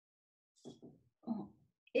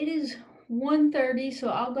It is 1:30, so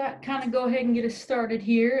I'll kind of go ahead and get us started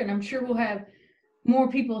here, and I'm sure we'll have more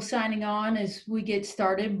people signing on as we get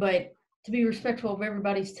started, but to be respectful of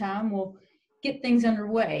everybody's time, we'll get things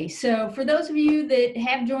underway. So for those of you that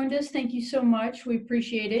have joined us, thank you so much. We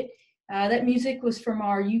appreciate it. That music was from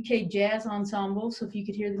our UK Jazz Ensemble, so if you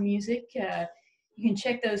could hear the music, you can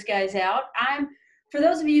check those guys out. For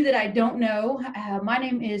those of you that I don't know, my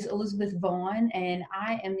name is Elizabeth Vaughn, and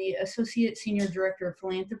I am the Associate Senior Director of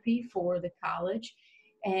Philanthropy for the college.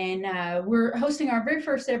 And we're hosting our very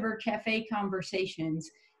first ever Cafe Conversations.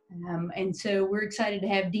 And so we're excited to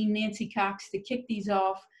have Dean Nancy Cox to kick these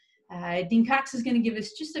off. Dean Cox is going to give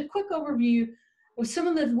us just a quick overview of some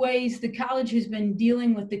of the ways the college has been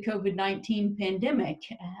dealing with the COVID-19 pandemic.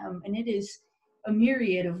 And it is a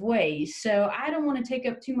myriad of ways. So I don't want to take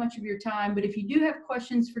up too much of your time, but if you do have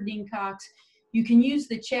questions for Dean Cox, you can use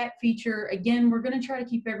the chat feature. Again, we're going to try to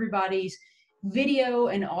keep everybody's video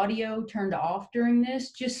and audio turned off during this,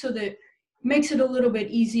 just so that makes it a little bit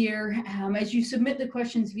easier. As you submit the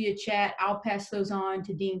questions via chat, I'll pass those on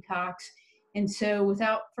to Dean Cox. And so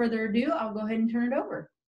without further ado, I'll go ahead and turn it over.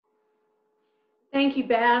 Thank you,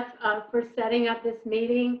 Beth, for setting up this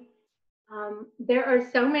meeting. There are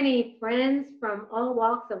so many friends from all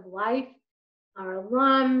walks of life, our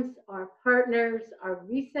alums, our partners, our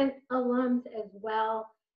recent alums as well.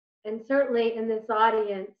 And certainly in this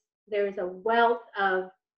audience, there's a wealth of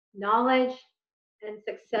knowledge and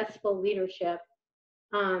successful leadership.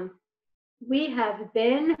 We have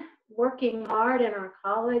been working hard in our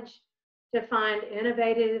college to find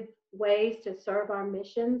innovative ways to serve our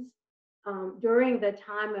missions during the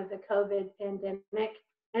time of the COVID pandemic.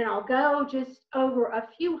 And I'll go just over a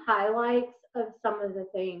few highlights of some of the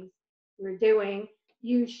things we're doing.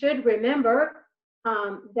 You should remember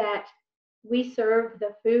that we serve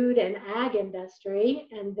the food and ag industry,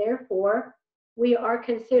 and therefore we are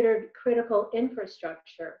considered critical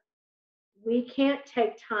infrastructure. We can't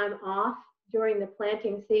take time off during the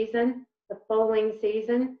planting season, the foaling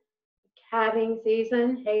season, calving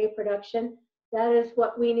season, hay production. That is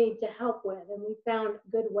what we need to help with, and we found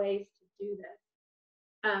good ways to do this.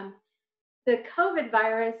 The COVID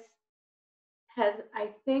virus has, I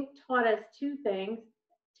think, taught us two things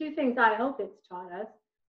I hope it's taught us.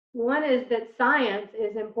 One is that science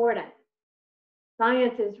is important.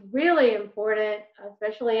 Science is really important,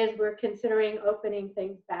 especially as we're considering opening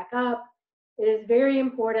things back up. It is very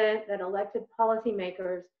important that elected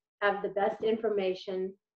policymakers have the best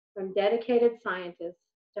information from dedicated scientists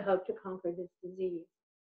to hope to conquer this disease.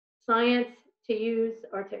 Science to use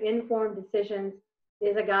or to inform decisions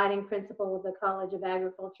is a guiding principle of the College of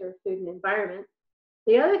Agriculture, Food and Environment.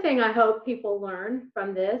 The other thing I hope people learn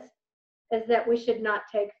from this is that we should not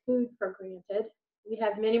take food for granted. We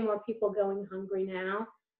have many more people going hungry now.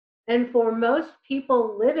 And for most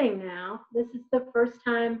people living now, this is the first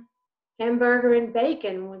time hamburger and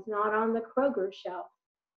bacon was not on the Kroger shelf.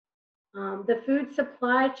 The food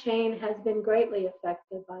supply chain has been greatly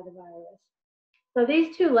affected by the virus. So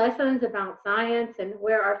these two lessons about science and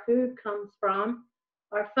where our food comes from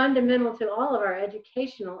are fundamental to all of our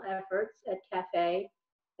educational efforts at CAFE,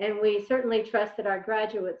 and we certainly trust that our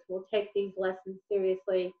graduates will take these lessons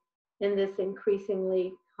seriously in this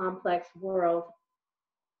increasingly complex world.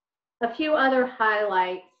 A few other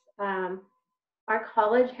highlights. Our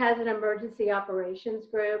college has an emergency operations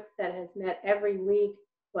group that has met every week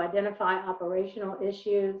to identify operational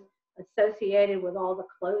issues associated with all the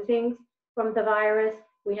closings from the virus.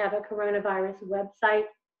 We have a coronavirus website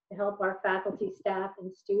to help our faculty, staff,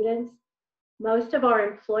 and students. Most of our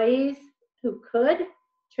employees who could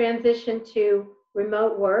transition to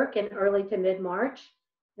remote work in early to mid-March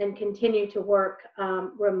and continue to work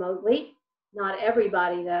remotely. Not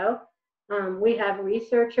everybody, though. We have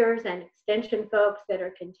researchers and extension folks that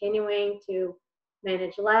are continuing to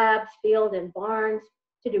manage labs, field, and barns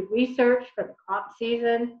to do research for the crop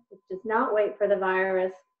season, which does not wait for the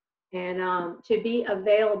virus, and to be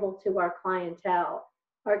available to our clientele.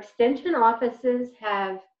 Our extension offices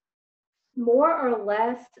have more or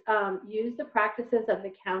less used the practices of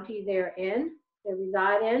the county they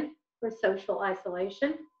reside in for social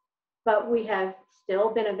isolation, but we have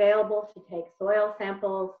still been available to take soil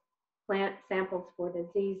samples, plant samples for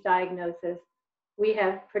disease diagnosis. We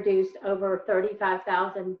have produced over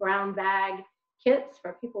 35,000 brown bag kits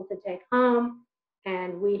for people to take home,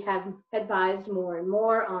 and we have advised more and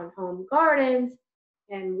more on home gardens,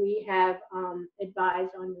 and we have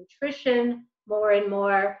advised on nutrition more and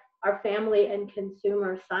more. Our Family and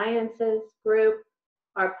Consumer Sciences group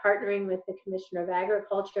are partnering with the Commissioner of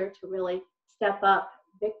Agriculture to really step up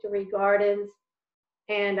victory gardens.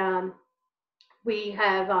 And we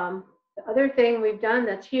have The other thing we've done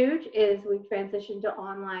that's huge is we've transitioned to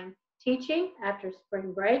online teaching after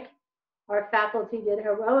spring break. Our faculty did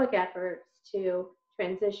heroic efforts to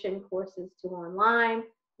transition courses to online.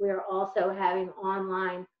 We are also having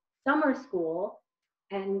online summer school.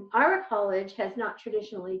 And our college has not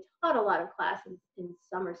traditionally taught a lot of classes in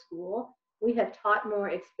summer school. We have taught more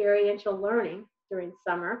experiential learning during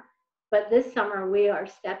summer. But this summer, we are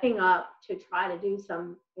stepping up to try to do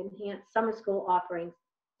some enhanced summer school offerings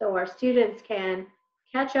so our students can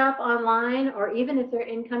catch up online, or even if they're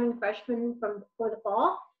incoming freshmen for the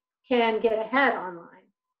fall, can get ahead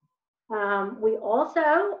online. We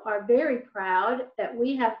also are very proud that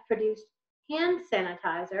we have produced hand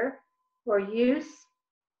sanitizer for use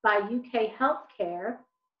by UK Healthcare.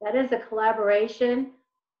 That is a collaboration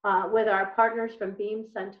with our partners from Beam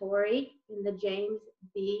Suntory in the James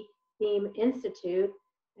B. Beam Institute.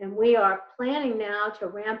 And we are planning now to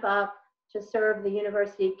ramp up to serve the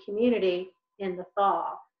university community in the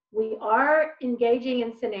fall. We are engaging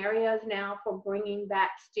in scenarios now for bringing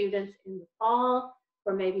back students in the fall,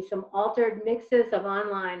 for maybe some altered mixes of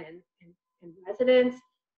online and residence,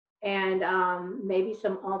 and maybe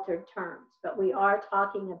some altered terms. But we are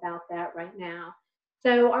talking about that right now.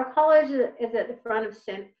 So our college is at the front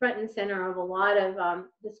and center of a lot of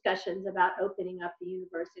discussions about opening up the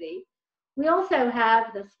university. We also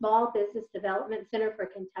have the Small Business Development Center for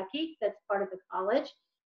Kentucky that's part of the college.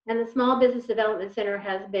 And the Small Business Development Center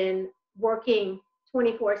has been working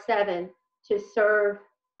 24/7 to serve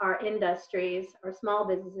our industries, our small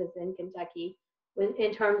businesses in Kentucky,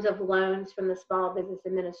 in terms of loans from the Small Business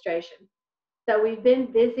Administration. So we've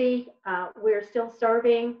been busy. We're still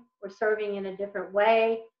serving. We're serving in a different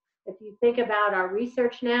way. If you think about our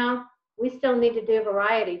research now, we still need to do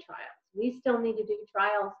variety trials. We still need to do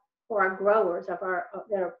trials for our growers that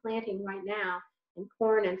are planting right now in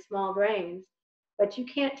corn and small grains. But you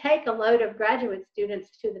can't take a load of graduate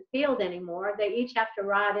students to the field anymore. They each have to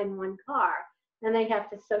ride in one car, and they have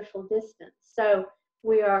to social distance. So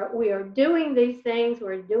we are doing these things.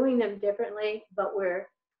 We're doing them differently, but we're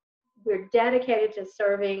dedicated to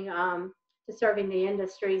serving the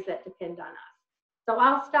industries that depend on us. So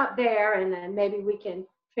I'll stop there, and then maybe we can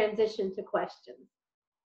transition to questions.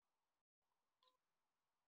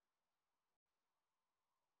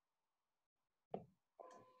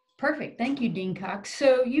 Perfect. Thank you, Dean Cox.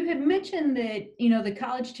 So you had mentioned that, the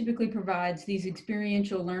college typically provides these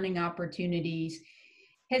experiential learning opportunities.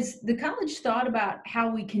 Has the college thought about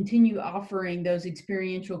how we continue offering those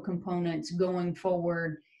experiential components going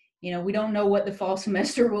forward? We don't know what the fall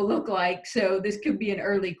semester will look like, so this could be an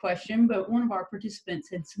early question, but one of our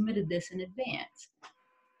participants had submitted this in advance.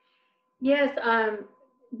 Yes,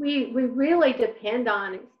 we really depend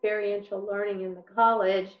on experiential learning in the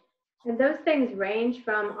college. And those things range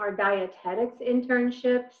from our dietetics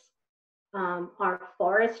internships, our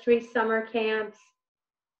forestry summer camps.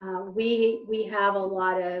 We have a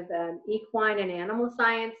lot of equine and animal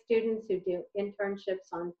science students who do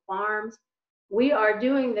internships on farms. We are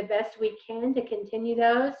doing the best we can to continue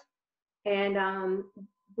those. And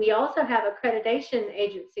we also have accreditation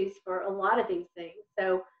agencies for a lot of these things.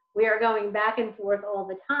 So we are going back and forth all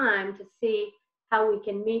the time to see how we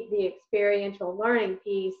can meet the experiential learning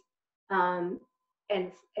piece and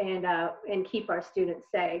keep our students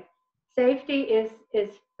safe. Safety is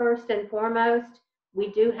first and foremost. We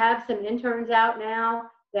do have some interns out now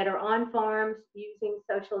that are on farms using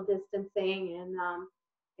social distancing,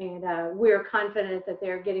 and we're confident that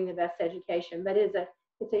they're getting the best education. But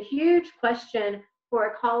it's a huge question for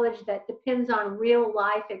a college that depends on real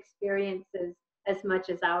life experiences as much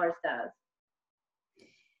as ours does.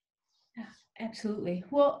 Absolutely.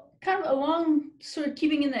 Well, kind of along sort of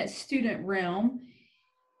keeping in that student realm,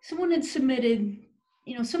 someone had submitted,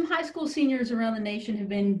 some high school seniors around the nation have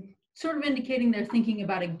been sort of indicating they're thinking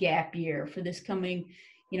about a gap year for this coming,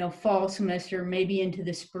 fall semester, maybe into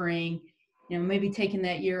the spring, maybe taking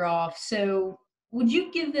that year off. So would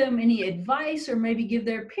you give them any advice, or maybe give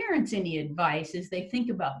their parents any advice as they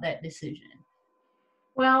think about that decision?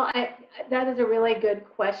 Well, that is a really good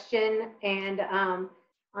question. And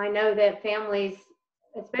I know that families,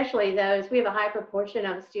 especially those, we have a high proportion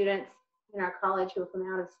of students in our college who are from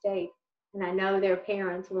out of state. And I know their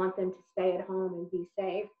parents want them to stay at home and be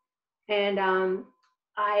safe. And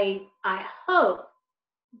I hope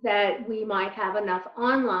that we might have enough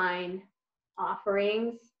online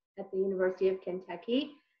offerings at the University of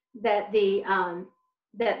Kentucky that the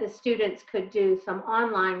students could do some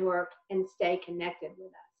online work and stay connected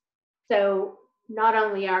with us. So not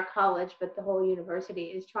only our college, but the whole university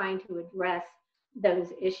is trying to address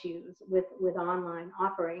those issues with online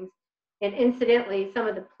offerings. And incidentally, some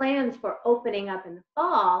of the plans for opening up in the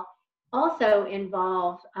fall also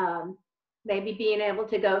involve maybe being able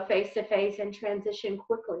to go face to face and transition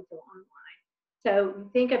quickly to online. So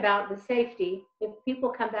think about the safety. If people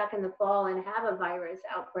come back in the fall and have a virus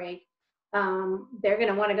outbreak, they're going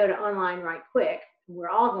to want to go to online right quick. We're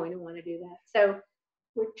all going to want to do that. So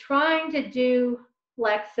we're trying to do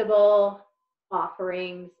flexible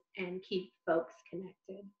offerings and keep folks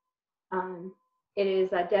connected. It is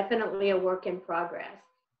definitely a work in progress.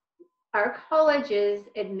 Our college's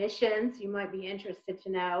admissions, you might be interested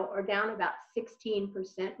to know, are down about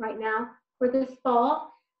 16% right now for this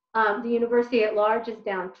fall. The university at large is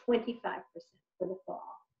down 25% for the fall.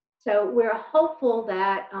 So we're hopeful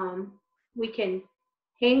that we can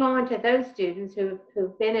hang on to those students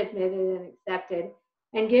who've been admitted and accepted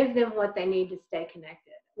and give them what they need to stay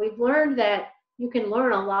connected. We've learned that you can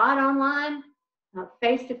learn a lot online.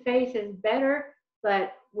 Face-to-face is better,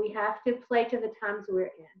 but we have to play to the times we're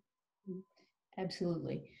in.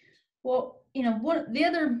 Absolutely. Well, the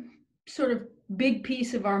other sort of big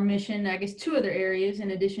piece of our mission, I guess two other areas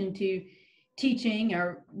in addition to teaching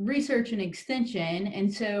are research and extension.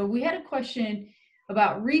 And so we had a question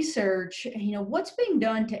about research, what's being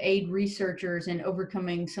done to aid researchers in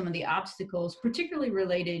overcoming some of the obstacles, particularly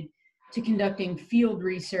related to conducting field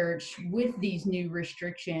research with these new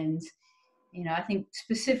restrictions. I think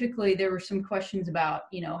specifically there were some questions about,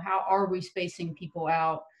 how are we spacing people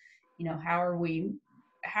out? How are we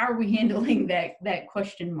handling that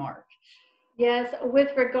question mark? Yes,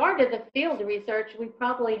 with regard to the field research, we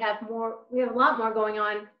probably have a lot more going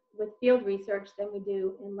on with field research than we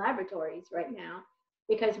do in laboratories right now,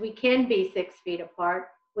 because we can be 6 feet apart.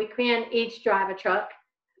 We can each drive a truck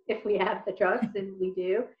if we have the trucks, and we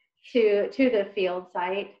do, to the field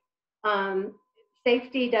site.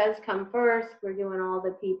 Safety does come first. We're doing all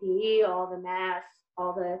the PPE, all the masks,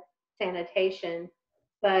 all the sanitation.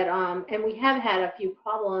 But, and we have had a few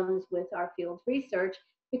problems with our field research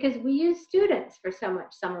because we use students for so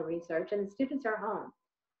much summer research, and the students are home.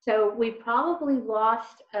 So we probably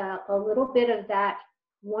lost a little bit of that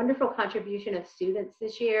wonderful contribution of students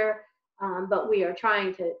this year, but we are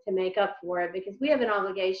trying to make up for it because we have an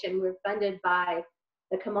obligation. We're funded by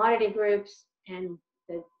the commodity groups, and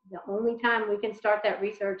the only time we can start that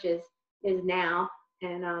research is now,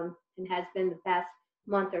 and has been the past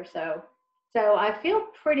month or so. So I feel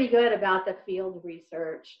pretty good about the field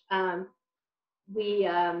research. We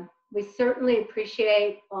certainly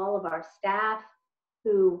appreciate all of our staff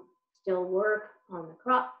who still work on the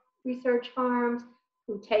crop research farms,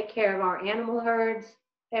 who take care of our animal herds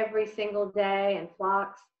every single day and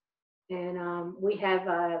flocks. And we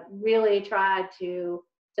have really tried to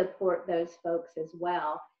support those folks as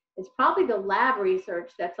well. It's probably the lab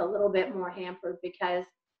research that's a little bit more hampered because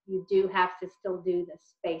you do have to still do the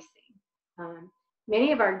spacing.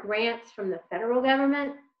 Many of our grants from the federal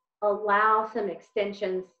government allow some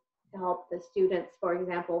extensions to help the students, for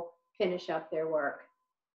example, finish up their work.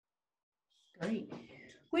 Great.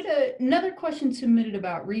 We had another question submitted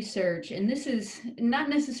about research, and this is not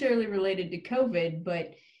necessarily related to COVID,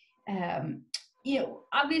 but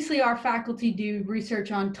obviously our faculty do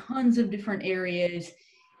research on tons of different areas,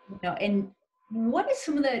 and what is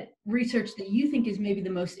some of that research that you think is maybe the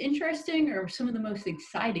most interesting or some of the most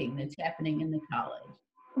exciting that's happening in the college?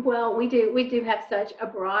 Well, we do have such a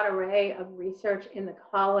broad array of research in the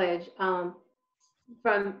college, from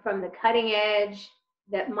the cutting edge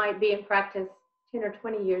that might be in practice 10 or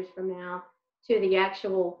 20 years from now to the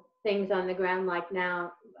actual things on the ground like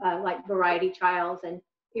now, like variety trials and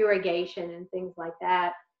irrigation and things like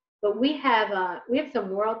that. But we have some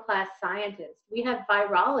world-class scientists. We have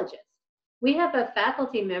virologists. We have a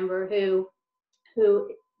faculty member who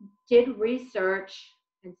did research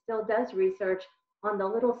and still does research on the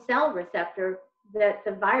little cell receptor that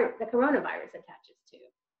the coronavirus attaches to.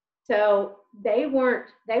 So they were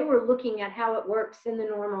looking at how it works in the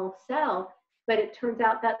normal cell, but it turns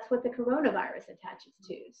out that's what the coronavirus attaches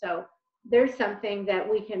to. So there's something that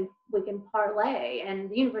we can parlay, and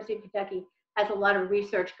the University of Kentucky has a lot of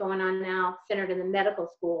research going on now centered in the medical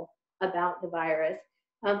school about the virus.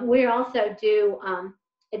 We also do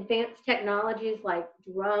advanced technologies like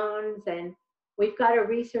drones, and we've got a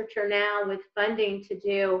researcher now with funding to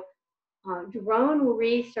do drone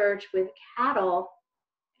research with cattle,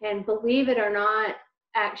 and believe it or not,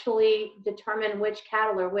 actually determine which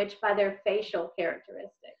cattle are which by their facial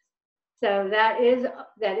characteristics. So that is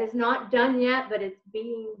not done yet, but it's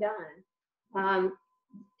being done.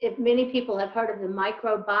 If many people have heard of the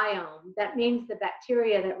microbiome, that means the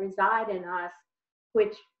bacteria that reside in us,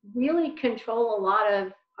 which really control a lot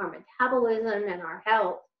of our metabolism and our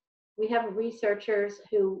health. We have a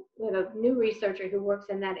new researcher who works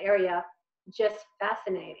in that area, just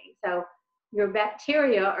fascinating. So your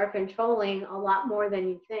bacteria are controlling a lot more than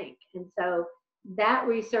you think. And so that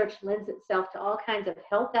research lends itself to all kinds of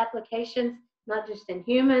health applications, not just in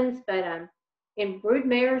humans, but in brood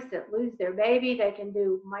mares that lose their baby, they can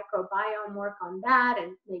do microbiome work on that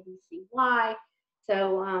and maybe see why.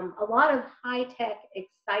 So a lot of high-tech,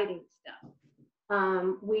 exciting stuff.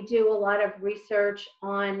 We do a lot of research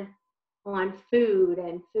on food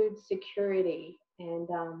and food security, and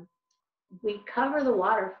we cover the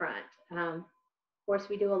waterfront. Of course,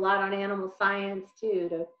 we do a lot on animal science too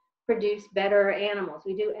to produce better animals.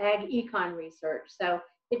 We do ag econ research, so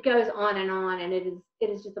it goes on, and it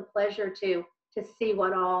is just a pleasure to see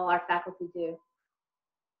what all our faculty do.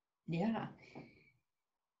 Yeah.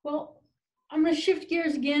 Well, I'm going to shift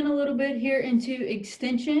gears again a little bit here into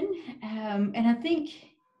extension, and I think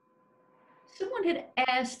someone had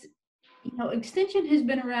asked, you know, extension has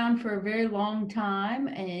been around for a very long time,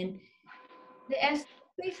 and they asked,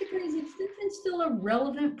 basically, is extension still a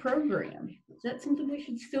relevant program? Is that something we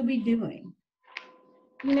should still be doing?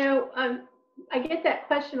 You know, I get that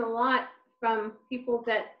question a lot from people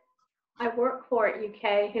that I work for at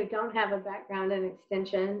UK who don't have a background in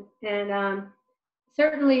extension. And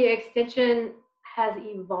certainly extension has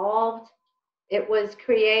evolved. It was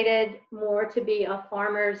created more to be a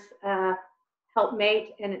farmer's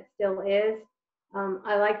helpmate, and it still is.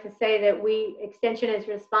 I like to say that extension is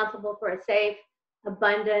responsible for a safe,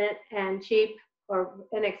 abundant, and cheap or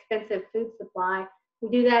inexpensive food supply. We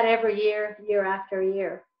do that every year, year after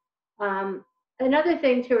year. Another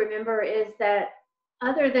thing to remember is that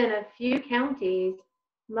other than a few counties,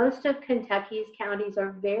 most of Kentucky's counties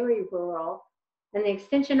are very rural, and the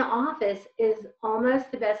extension office is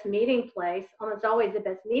almost the best meeting place, almost always the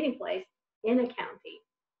best meeting place in a county.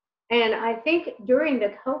 And I think during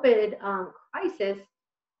the COVID crisis,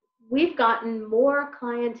 we've gotten more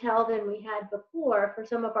clientele than we had before for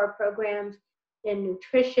some of our programs in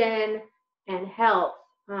nutrition and health.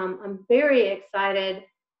 I'm very excited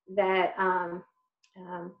that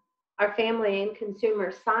our family and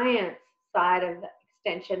consumer science side of the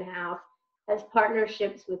Extension House has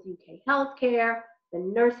partnerships with UK Healthcare, the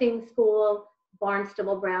Nursing School,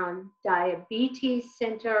 Barnstable Brown Diabetes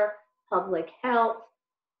Center, Public Health.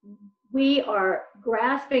 We are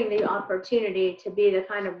grasping the opportunity to be the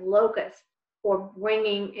kind of locus for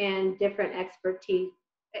bringing in different experts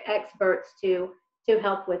to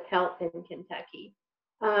help with health in Kentucky.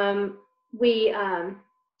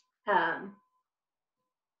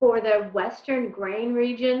 For the Western grain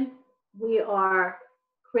region, we are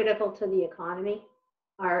critical to the economy.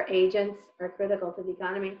 Our agents are critical to the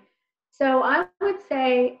economy. So I would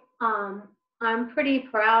say I'm pretty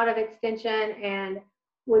proud of extension and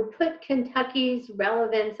would put Kentucky's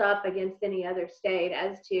relevance up against any other state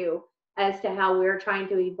as to how we're trying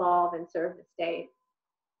to evolve and serve the state.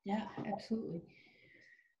 Yeah, absolutely.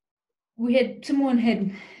 Someone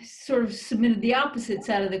had sort of submitted the opposite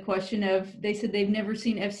side of the question they said they've never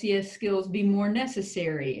seen FCS skills be more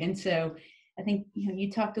necessary. And so I think, you know,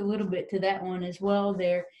 you talked a little bit to that one as well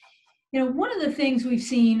there. You know, one of the things we've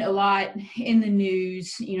seen a lot in the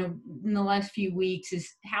news, you know, in the last few weeks is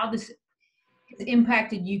how this has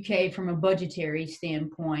impacted UK from a budgetary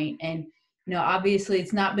standpoint. And, you know, obviously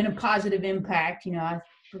it's not been a positive impact. You know, I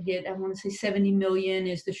want to say 70 million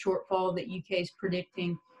is the shortfall that UK is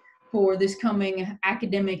predicting for this coming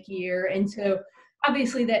academic year. And so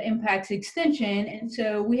obviously that impacts extension. And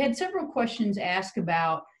so we had several questions asked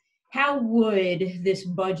about how would this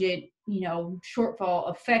budget, you know, shortfall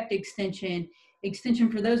affect extension. Extension,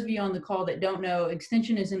 for those of you on the call that don't know,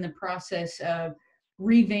 extension is in the process of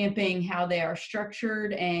revamping how they are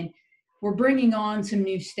structured, and we're bringing on some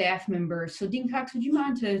new staff members. So Dean Cox, would you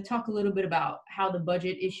mind to talk a little bit about how the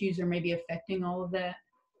budget issues are maybe affecting all of that?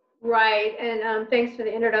 Right, and thanks for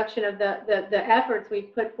the introduction of the efforts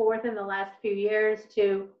we've put forth in the last few years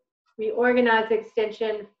to reorganize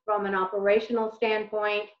extension from an operational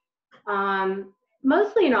standpoint,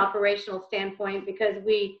 mostly an operational standpoint, because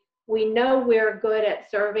we know we're good at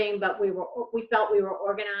serving, but we felt we were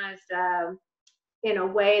organized in a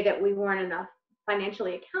way that we weren't enough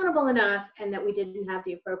financially accountable enough, and that we didn't have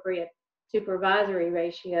the appropriate supervisory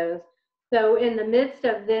ratios. So in the midst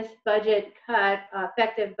of this budget cut,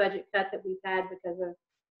 effective budget cut that we've had because of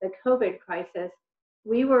the COVID crisis,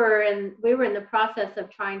 we were in the process of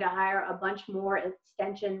trying to hire a bunch more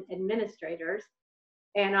extension administrators.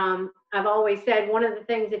 And I've always said one of the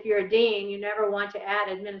things, if you're a dean, you never want to add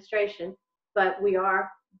administration, but we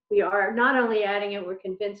are not only adding it, we're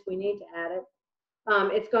convinced we need to add it.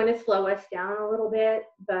 It's going to slow us down a little bit,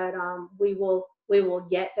 but we will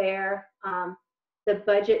get there. The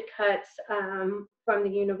budget cuts from the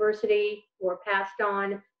university were passed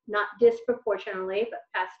on not disproportionately, but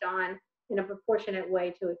passed on in a proportionate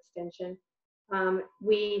way to extension.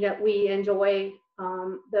 We enjoy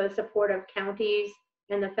the support of counties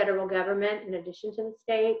and the federal government in addition to the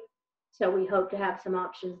state. So we hope to have some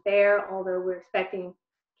options there, although we're expecting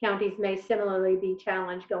counties may similarly be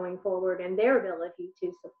challenged going forward in their ability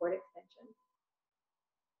to support extension.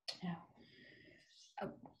 Yeah.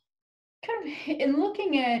 Kind of in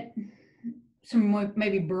looking at some more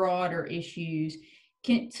maybe broader issues,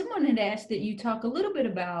 someone had asked that you talk a little bit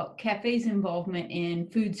about cafes' involvement in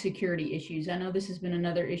food security issues. I know this has been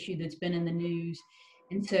another issue that's been in the news.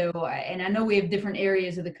 And so, and I know we have different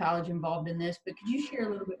areas of the college involved in this, but could you share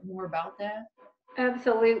a little bit more about that?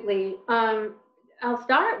 Absolutely. I'll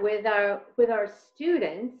start with our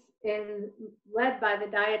students, led by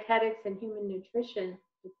the dietetics and human nutrition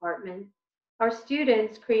department. Our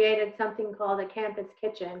students created something called a campus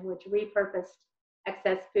kitchen, which repurposed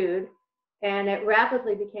excess food, and it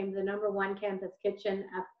rapidly became the #1 campus kitchen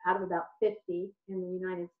out of about 50 in the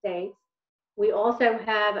United States. We also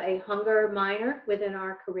have a hunger minor within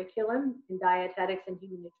our curriculum in dietetics and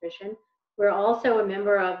human nutrition. We're also a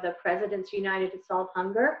member of the President's United to Solve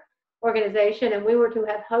Hunger organization, and we were to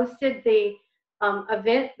have hosted the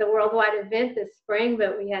event, the worldwide event this spring,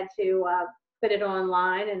 but we had to put it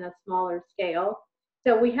online in a smaller scale.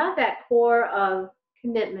 So we have that core of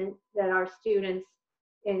commitment that our students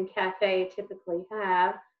in cafe typically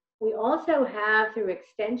have. We also have, through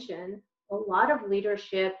extension, a lot of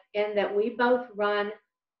leadership in that we both run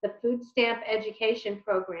the food stamp education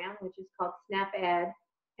program, which is called SNAP Ed,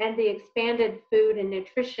 and the expanded food and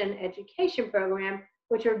nutrition education program,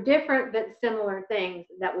 which are different but similar things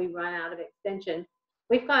that we run out of extension.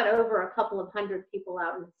 We've got over a couple of hundred people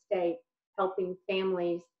out in the state helping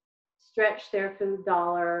families stretch their food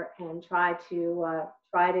dollar and try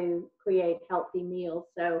to create healthy meals.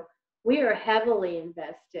 So we are heavily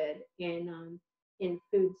invested in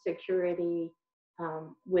food security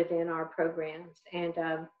within our programs, and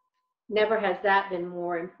never has that been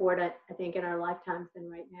more important, I think, in our lifetimes than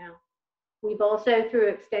right now. We've also, through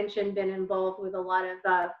extension, been involved with a lot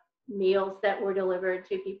of meals that were delivered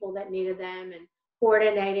to people that needed them and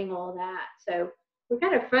coordinating all that. So we're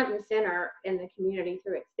kind of front and center in the community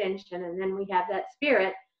through extension, and then we have that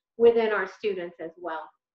spirit within our students as well.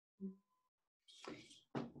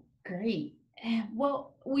 Great.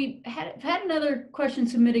 Well, we've had another question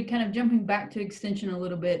submitted, kind of jumping back to extension a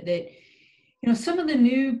little bit, that some of the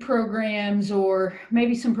new programs, or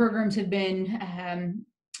maybe some programs, have been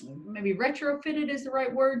maybe retrofitted is the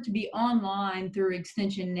right word, to be online through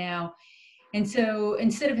extension now. And so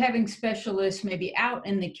instead of having specialists maybe out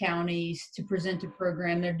in the counties to present a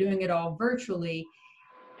program, they're doing it all virtually.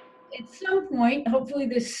 At some point, hopefully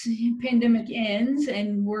this pandemic ends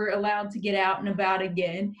and we're allowed to get out and about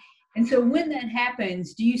again. And so when that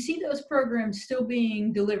happens, do you see those programs still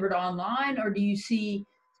being delivered online, or do you see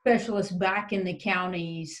specialists back in the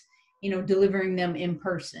counties, delivering them in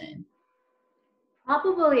person?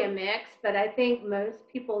 Probably a mix, but I think most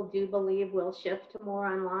people do believe we'll shift to more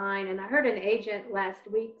online. And I heard an agent last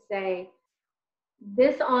week say,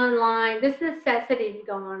 this necessity to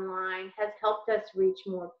go online has helped us reach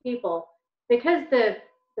more people, because the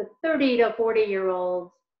 30 to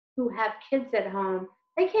 40-year-olds who have kids at home,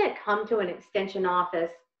 they can't come to an extension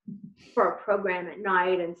office for a program at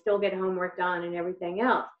night and still get homework done and everything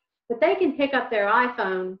else. But they can pick up their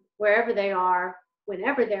iPhone wherever they are,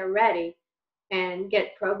 whenever they're ready, and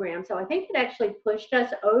get programs. So I think it actually pushed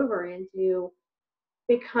us over into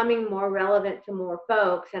becoming more relevant to more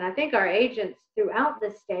folks. And I think our agents throughout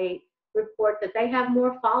the state report that they have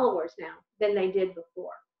more followers now than they did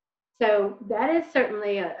before. So that is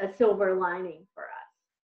certainly a silver lining for us.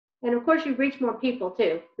 And of course, you reach more people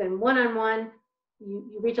too. Than one-on-one,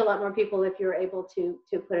 you reach a lot more people if you're able to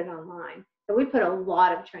put it online. So we put a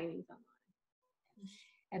lot of trainings online.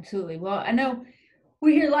 Absolutely. Well, I know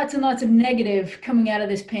we hear lots and lots of negative coming out of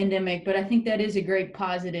this pandemic, but I think that is a great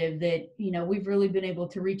positive that, we've really been able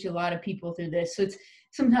to reach a lot of people through this. So it's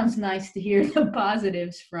sometimes nice to hear the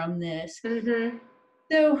positives from this. Mm-hmm.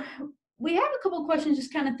 So we have a couple of questions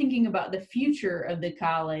just kind of thinking about the future of the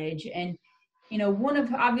college. And,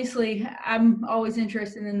 obviously, I'm always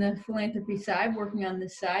interested in the philanthropy side, working on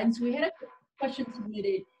this side. So we had a question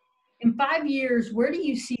submitted. In 5 years, where do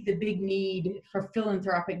you see the big need for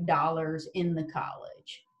philanthropic dollars in the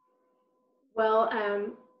college? Well,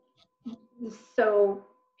 so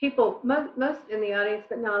people, most in the audience,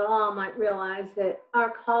 but not all, might realize that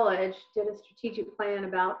our college did a strategic plan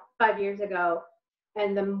about 5 years ago.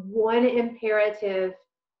 And the one imperative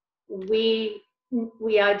we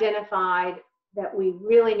identified that we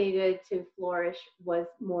really needed to flourish was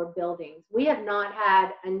more buildings. We have not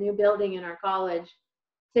had a new building in our college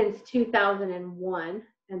since 2001,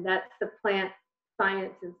 and that's the plant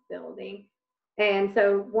sciences building. And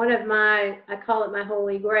so one of my, I call it my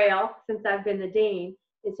holy grail since I've been the dean,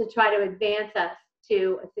 is to try to advance us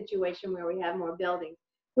to a situation where we have more buildings.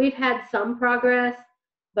 We've had some progress,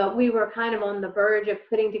 but we were kind of on the verge of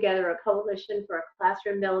putting together a coalition for a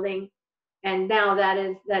classroom building. And now that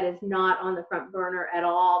is not on the front burner at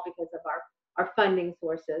all because of our funding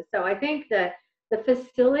sources. So I think that the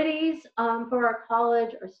facilities for our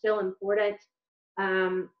college are still important.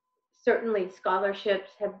 Certainly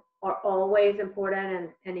scholarships are always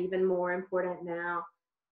important and even more important now.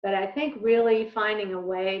 But I think really finding a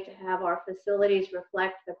way to have our facilities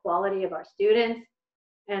reflect the quality of our students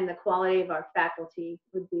and the quality of our faculty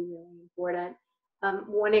would be really important.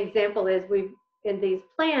 One example is in these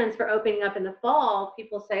plans for opening up in the fall,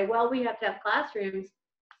 people say, well, we have to have classrooms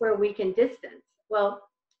where we can distance. Well,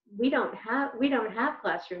 we don't have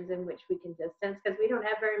classrooms in which we can distance because we don't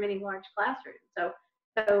have very many large classrooms. So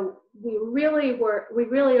we really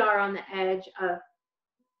are on the edge of,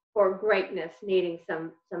 for greatness, needing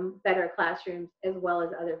some better classrooms as well as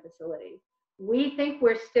other facilities. We think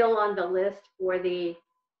we're still on the list for the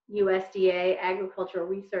USDA Agricultural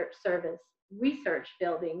Research Service research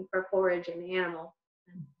building for forage and animal,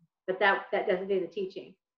 but that doesn't do the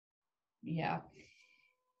teaching. Yeah.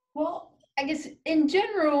 Well, I guess in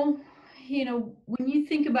general, when you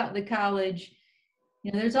think about the college,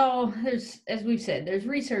 there's, as we've said, there's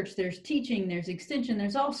research, there's teaching, there's extension,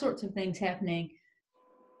 there's all sorts of things happening.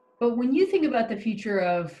 But when you think about the future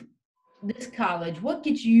of this college, what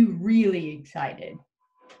gets you really excited?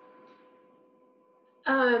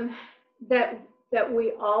 That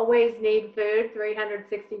we always need food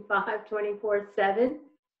 365, 24/7,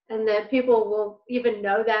 and that people will even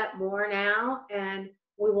know that more now. And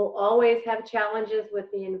we will always have challenges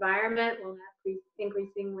with the environment. We'll have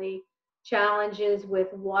increasingly challenges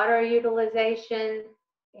with water utilization,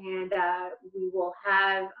 and we will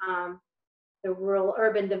have the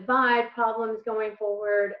rural-urban divide problems going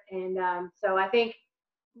forward. And so I think,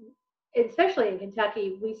 especially in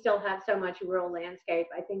Kentucky, we still have so much rural landscape.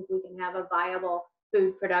 I think we can have a viable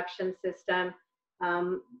food production system.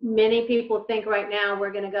 Many people think right now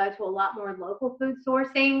we're going to go to a lot more local food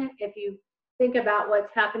sourcing. If you think about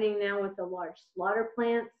what's happening now with the large slaughter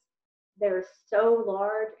plants, they're so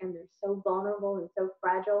large and they're so vulnerable and so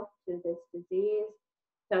fragile to this disease.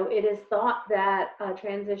 So it is thought that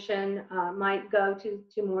transition might go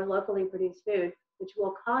to more locally produced food, which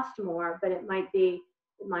will cost more, but it might be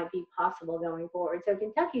possible going forward. So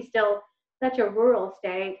Kentucky's still such a rural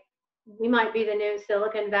state. We might be the new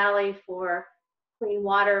Silicon Valley for clean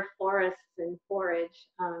water, forests, and forage.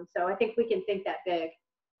 So I think we can think that big.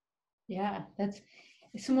 Yeah, that's,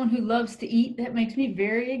 as someone who loves to eat, that makes me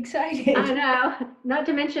very excited. I know. Not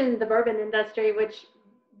to mention the bourbon industry,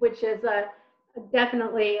 which is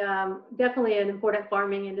definitely an important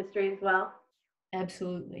farming industry as well.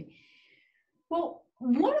 Absolutely. Well,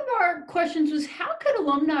 one of our questions was, how could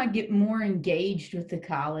alumni get more engaged with the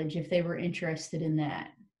college if they were interested in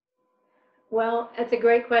that? Well, that's a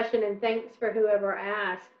great question, and thanks for whoever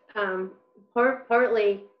asked.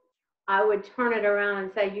 Partly, I would turn it around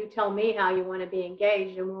and say, you tell me how you want to be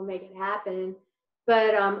engaged and we'll make it happen.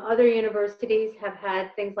 But other universities have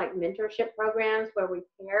had things like mentorship programs where we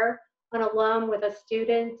pair an alum with a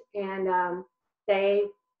student and they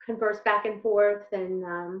converse back and forth, and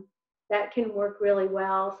that can work really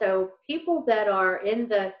well. So people that are in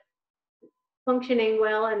the functioning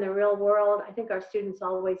well in the real world, I think our students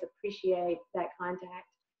always appreciate that contact.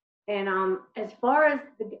 And as far as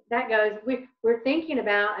that goes, we're thinking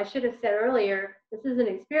about, I should have said earlier, this is an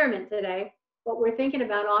experiment today, but we're thinking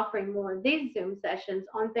about offering more of these Zoom sessions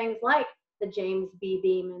on things like the James B.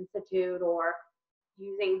 Beam Institute, or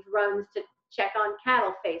using drones to check on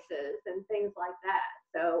cattle faces and things like that.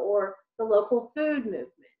 So, or the local food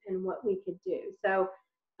movement and what we could do. So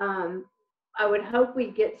I would hope we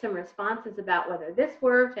get some responses about whether this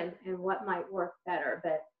worked and what might work better.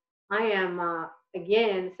 But I am,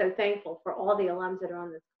 again, so thankful for all the alums that are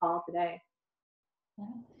on this call today.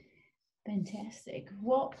 Fantastic.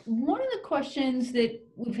 Well, one of the questions that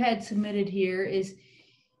we've had submitted here is,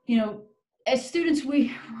 as students,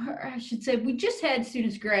 we just had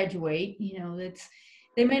students graduate.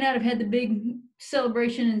 They may not have had the big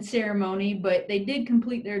celebration and ceremony, but they did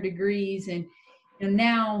complete their degrees. And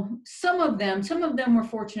now some of them were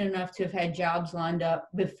fortunate enough to have had jobs lined up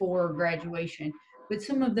before graduation, but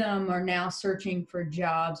some of them are now searching for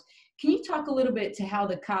jobs. Can you talk a little bit to how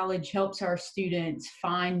the college helps our students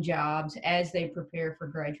find jobs as they prepare for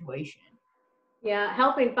graduation? Yeah,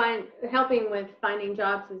 helping with finding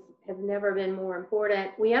jobs has never been more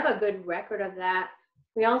important. We have a good record of that.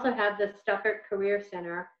 We also have the Stuckert Career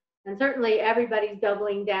Center, and certainly everybody's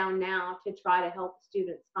doubling down now to try to help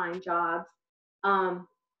students find jobs. Um,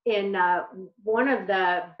 in One of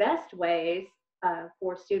the best ways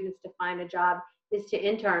for students to find a job is to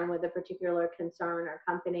intern with a particular concern or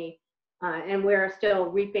company, and we're still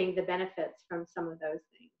reaping the benefits from some of those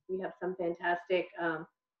things. We have some fantastic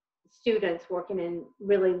students working in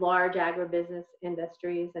really large agribusiness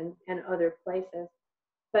industries and other places.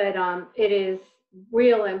 But it is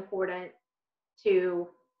real important to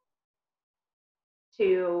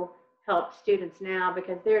to help students now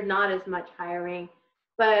because there's not as much hiring.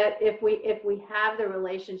 But if we have the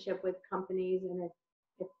relationship with companies, and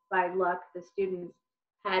if by luck the students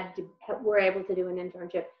were able to do an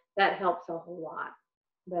internship, that helps a whole lot.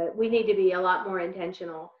 But we need to be a lot more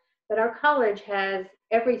intentional. But our college has,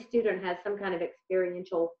 every student has some kind of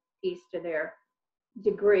experiential piece to their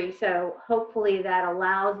degree. So hopefully that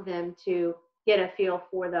allows them to get a feel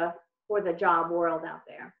for the job world out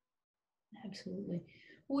there. Absolutely.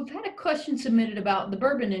 Well, we've had a question submitted about the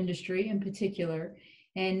bourbon industry in particular.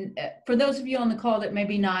 And for those of you on the call that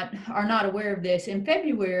maybe are not aware of this, in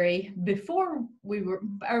February, before we were,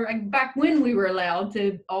 or back when we were allowed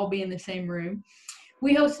to all be in the same room,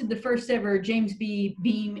 we hosted the first ever James B.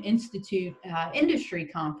 Beam Institute industry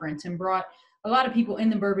conference and brought a lot of people in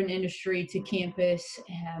the bourbon industry to campus.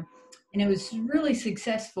 And it was really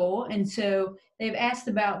successful. And so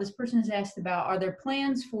this person has asked about, are there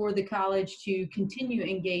plans for the college to continue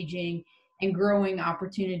engaging and growing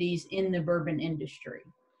opportunities in the bourbon industry?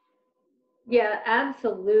 Yeah,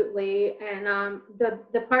 absolutely. And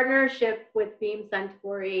the partnership with Beam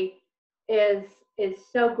Suntory is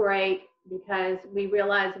so great because we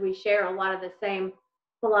realize we share a lot of the same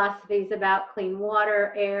philosophies about clean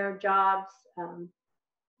water, air, jobs,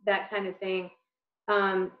 that kind of thing.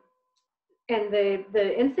 Um, and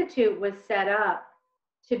the institute was set up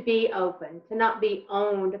to be open, to not be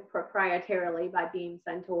owned proprietarily by Beam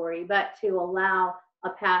Suntory, but to allow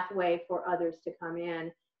a pathway for others to come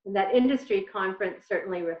in. And that industry conference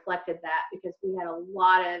certainly reflected that because we had a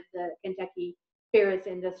lot of the Kentucky spirits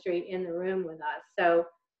industry in the room with us. So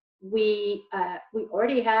we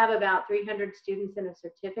already have about 300 students in a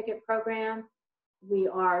certificate program. We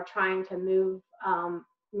are trying to move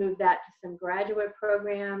that to some graduate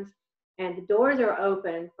programs, and the doors are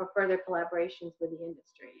open for further collaborations with the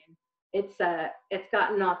industry. And it's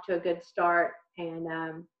gotten off to a good start.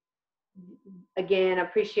 And again,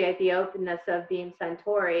 appreciate the openness of Beam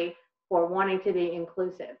Suntory for wanting to be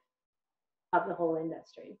inclusive of the whole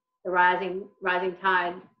industry. The rising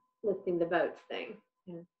tide lifting the boats thing.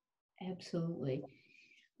 Yeah. Absolutely.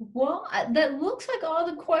 Well, that looks like all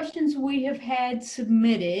the questions we have had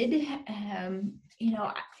submitted.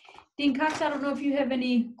 Dean Cox, I don't know if you have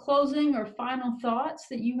any closing or final thoughts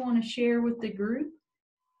that you want to share with the group.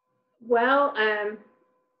 Well,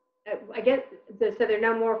 I guess, so there are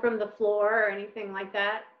no more from the floor or anything like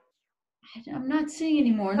that? I'm not seeing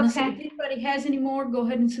any more. Unless if anybody has any more, go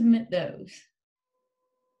ahead and submit those.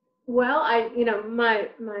 Well, my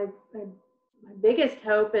biggest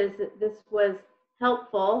hope is that this was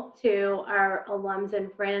helpful to our alums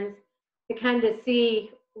and friends to kind of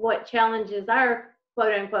see what challenges our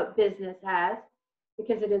quote unquote business has,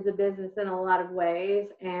 because it is a business in a lot of ways.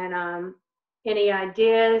 And any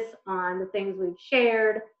ideas on the things we've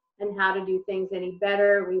shared and how to do things any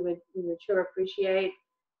better, we would sure appreciate.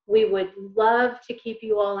 We would love to keep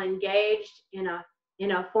you all engaged in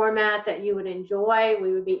a format that you would enjoy.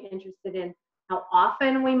 We would be interested in how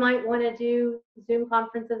often we might want to do Zoom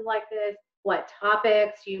conferences like this, what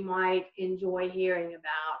topics you might enjoy hearing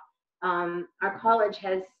about. Our college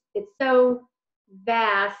it's so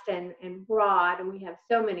vast and broad, and we have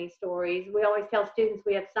so many stories. We always tell students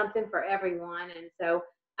we have something for everyone, and so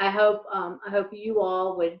I hope you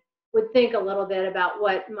all would think a little bit about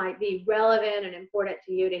what might be relevant and important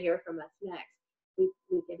to you to hear from us next. We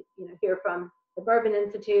could hear from the Bourbon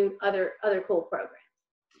Institute, other cool programs.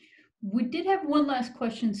 We did have one last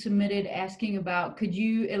question submitted asking about, could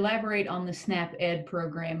you elaborate on the SNAP Ed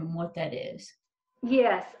program and what that is?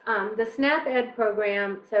 Yes, the SNAP Ed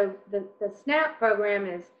program. So the SNAP program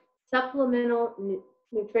is Supplemental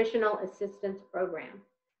Nutritional Assistance Program.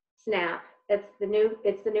 SNAP. It's the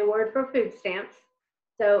new word for food stamps.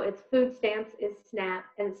 So it's food stamps is SNAP,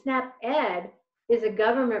 and SNAP Ed is a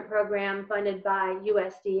government program funded by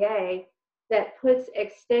USDA that puts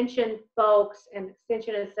extension folks and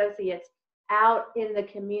extension associates out in the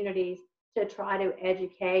communities to try to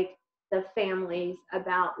educate the families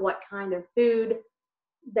about what kind of food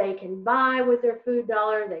they can buy with their food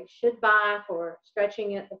dollar, they should buy for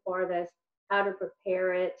stretching it the farthest, how to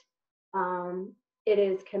prepare it. It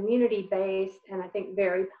is community based and I think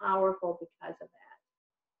very powerful because of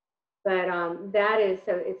that. But that is,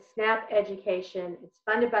 so it's SNAP education. It's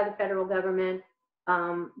funded by the federal government.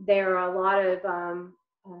 There are a lot of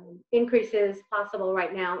increases possible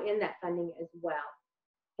right now in that funding as well.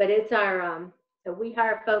 But it's our, so we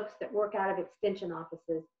hire folks that work out of extension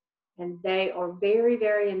offices, and they are very,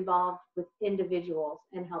 very involved with individuals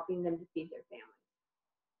and helping them to feed their families.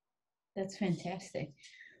 That's fantastic.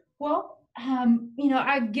 Well,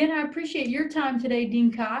 again, I appreciate your time today,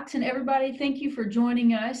 Dean Cox, and everybody, thank you for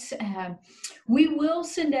joining us. We will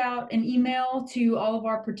send out an email to all of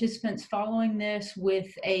our participants following this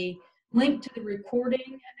with a link to the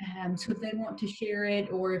recording. So if they want to share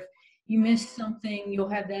it, or if you missed something, you'll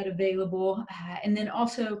have that available. And then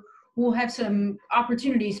also, we'll have some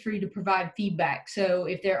opportunities for you to provide feedback. So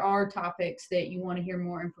if there are topics that you want to hear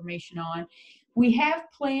more information on, we have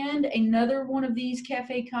planned another one of these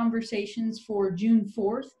cafe conversations for June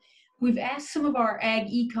 4th. We've asked some of our Ag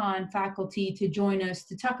Econ faculty to join us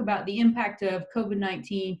to talk about the impact of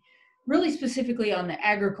COVID-19, really specifically on the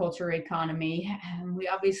agriculture economy. We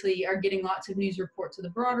obviously are getting lots of news reports of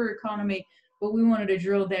the broader economy, but we wanted to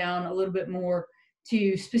drill down a little bit more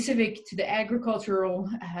to specific to the agricultural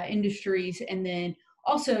industries, and then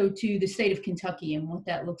also to the state of Kentucky and what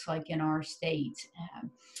that looks like in our state.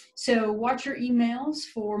 So watch your emails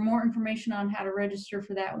for more information on how to register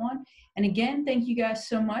for that one. And again, thank you guys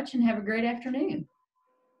so much and have a great afternoon.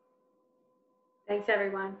 Thanks,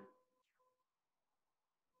 everyone.